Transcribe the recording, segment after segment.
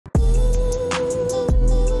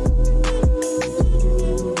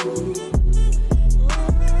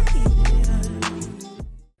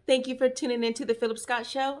Thank you for tuning into the Phillip Scott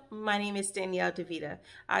Show. My name is Danielle DeVita.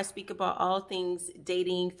 I speak about all things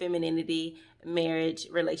dating, femininity, marriage,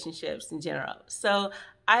 relationships in general. So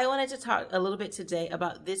I wanted to talk a little bit today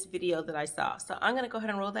about this video that I saw. So I'm going to go ahead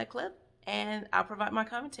and roll that clip and I'll provide my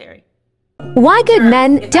commentary. Why good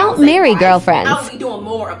men don't marry girlfriends. I'll be doing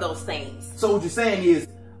more of those things. So what you're saying is,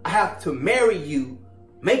 I have to marry you,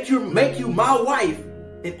 make you my wife,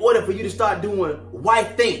 in order for you to start doing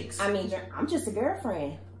wife things. I mean, I'm just a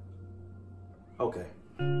girlfriend. Okay.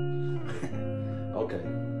 Okay.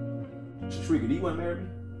 Shrika, do you want to marry me?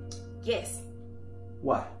 Yes.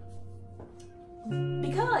 Why?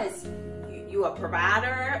 Because you a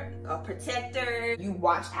provider, a protector, you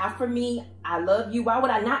watch out for me, I love you. Why would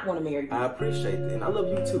I not want to marry you? I appreciate that, and I love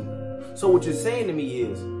you too. So what you're saying to me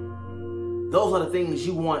is, those are the things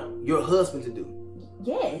you want your husband to do?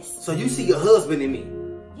 Yes. So you see your husband in me?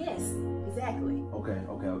 Yes, exactly.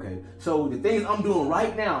 Okay. So the things I'm doing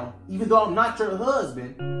right now, even though I'm not your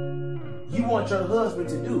husband, you want your husband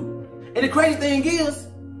to do. And the crazy thing is,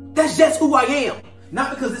 that's just who I am.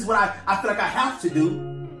 Not because this is what I feel like I have to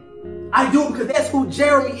do. I do it because that's who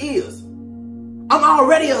Jeremy is. I'm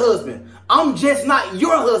already a husband. I'm just not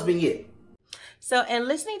your husband yet. So, in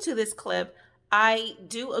listening to this clip, I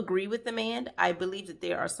do agree with the man. I believe that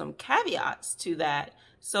there are some caveats to that.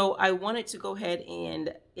 So I wanted to go ahead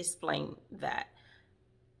and explain that.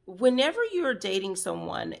 Whenever you're dating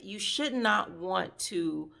someone, you should not want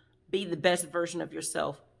to be the best version of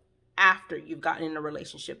yourself after you've gotten in a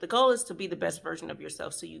relationship. The goal is to be the best version of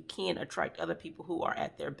yourself so you can attract other people who are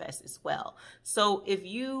at their best as well. So if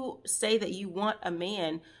you say that you want a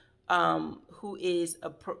man who is,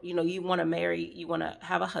 you want to marry, you want to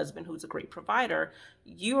have a husband who's a great provider,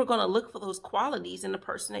 you are going to look for those qualities in the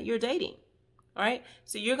person that you're dating. All right.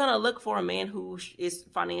 So you're going to look for a man who is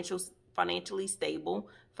financially stable,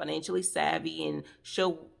 financially savvy,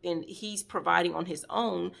 and he's providing on his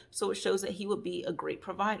own. So it shows that he would be a great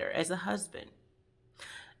provider as a husband.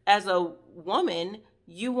 As a woman,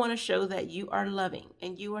 you want to show that you are loving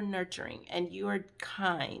and you are nurturing and you are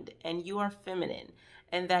kind and you are feminine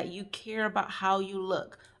and that you care about how you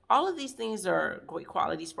look. All of these things are great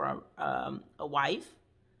qualities for a wife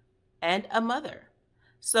and a mother.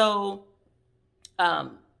 So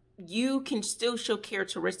you can still show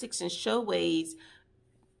characteristics and show ways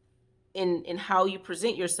in how you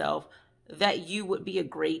present yourself that you would be a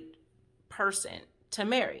great person to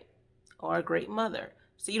marry or a great mother.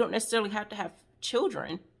 So you don't necessarily have to have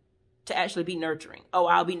children to actually be nurturing. Oh,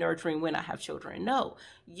 I'll be nurturing when I have children. No,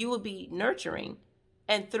 you will be nurturing.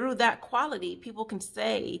 And through that quality, people can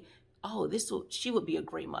say, oh, she would be a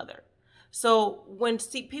great mother. So when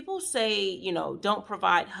people say, don't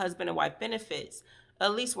provide husband and wife benefits,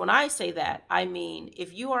 at least when I say that, I mean,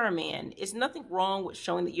 if you are a man, it's nothing wrong with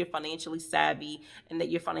showing that you're financially savvy and that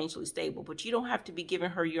you're financially stable, but you don't have to be giving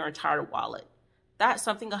her your entire wallet. That's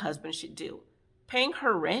something a husband should do. Paying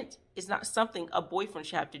her rent is not something a boyfriend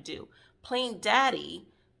should have to do. Playing daddy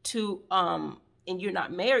to, and you're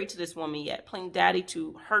not married to this woman yet, playing daddy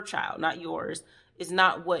to her child, not yours, is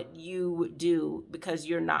not what you would do because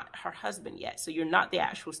you're not her husband yet. So you're not the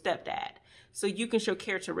actual stepdad. So you can show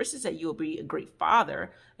characteristics that you will be a great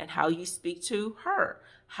father and how you speak to her,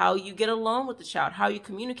 how you get along with the child, how you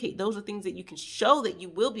communicate. Those are things that you can show that you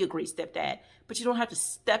will be a great stepdad, but you don't have to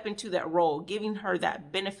step into that role, giving her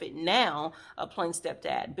that benefit now of playing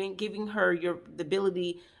stepdad, giving her the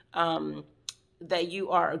ability that you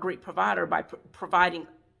are a great provider by providing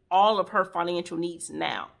all of her financial needs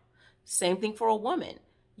now. Same thing for a woman.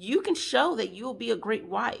 You can show that you will be a great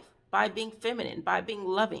wife by being feminine, by being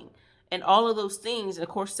loving, and all of those things, and of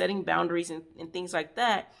course, setting boundaries and things like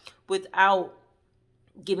that without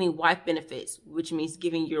giving wife benefits, which means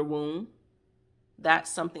giving your womb.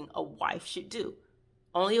 That's something a wife should do.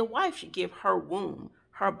 Only a wife should give her womb,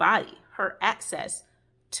 her body, her access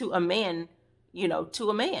to a man, to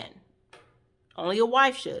a man. Only a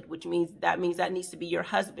wife should, which means that needs to be your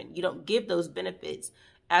husband. You don't give those benefits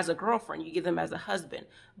as a girlfriend, you give them as a husband.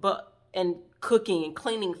 And cooking and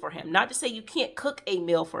cleaning for him. Not to say you can't cook a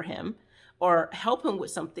meal for him or help him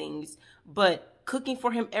with some things, but cooking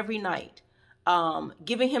for him every night,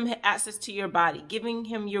 giving him access to your body, giving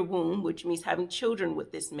him your womb, which means having children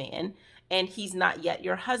with this man, and he's not yet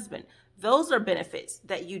your husband. Those are benefits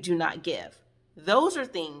that you do not give. Those are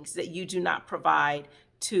things that you do not provide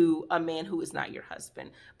to a man who is not your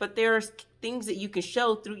husband. But there's things that you can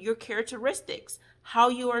show through your characteristics, how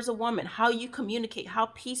you are as a woman, how you communicate, how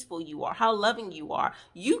peaceful you are, how loving you are.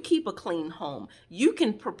 You keep a clean home. You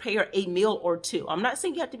can prepare a meal or two. I'm not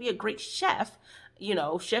saying you have to be a great chef,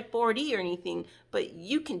 Chef Boyardee or anything, but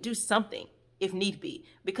you can do something. if need be.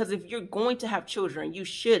 Because if you're going to have children, you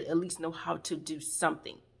should at least know how to do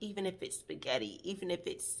something, even if it's spaghetti, even if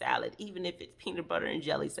it's salad, even if it's peanut butter and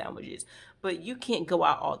jelly sandwiches. But you can't go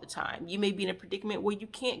out all the time. You may be in a predicament where you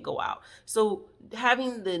can't go out. So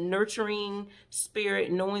having the nurturing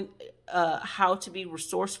spirit, knowing how to be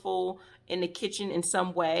resourceful in the kitchen in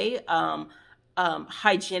some way,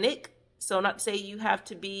 hygienic. So not to say you have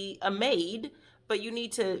to be a maid, but you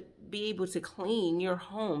need to be able to clean your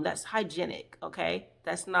home. That's hygienic, okay?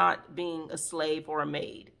 That's not being a slave or a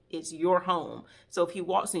maid. It's your home. So if he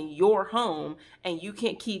walks in your home and you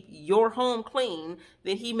can't keep your home clean,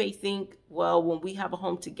 then he may think, well, when we have a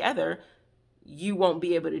home together, you won't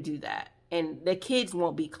be able to do that. And the kids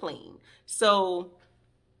won't be clean. So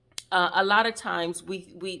a lot of times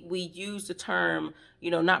we use the term,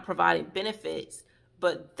 not providing benefits,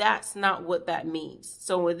 but that's not what that means.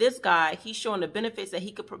 So with this guy, he's showing the benefits that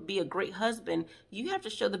he could be a great husband. You have to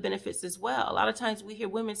show the benefits as well. A lot of times we hear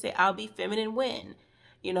women say, I'll be feminine when,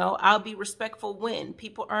 I'll be respectful when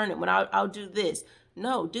people earn it, when I'll do this.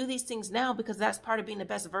 No, do these things now, because that's part of being the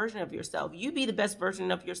best version of yourself. You be the best version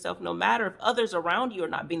of yourself, no matter if others around you are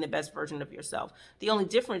not being the best version of yourself. The only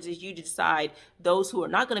difference is you decide those who are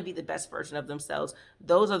not going to be the best version of themselves,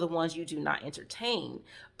 those are the ones you do not entertain.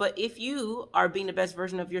 But if you are being the best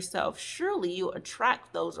version of yourself, surely you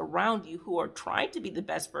attract those around you who are trying to be the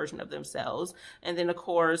best version of themselves. And then, of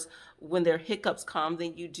course, when their hiccups come,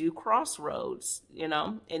 then you do crossroads,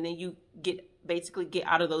 and then you basically get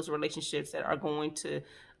out of those relationships that are going to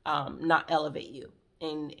not elevate you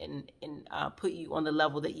and put you on the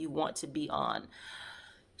level that you want to be on.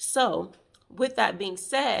 So with that being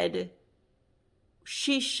said,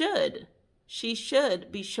 she should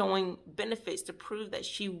be showing benefits to prove that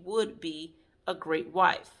she would be a great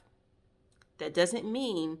wife. That doesn't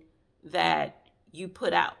mean that you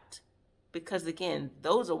put out, because again,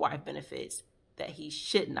 those are wife benefits that he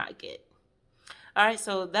should not get. All right,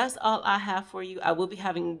 so that's all I have for you. I will be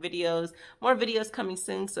having more videos coming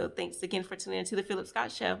soon. So thanks again for tuning in to the Phillip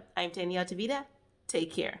Scott Show. I'm Danielle DeVita.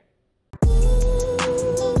 Take care.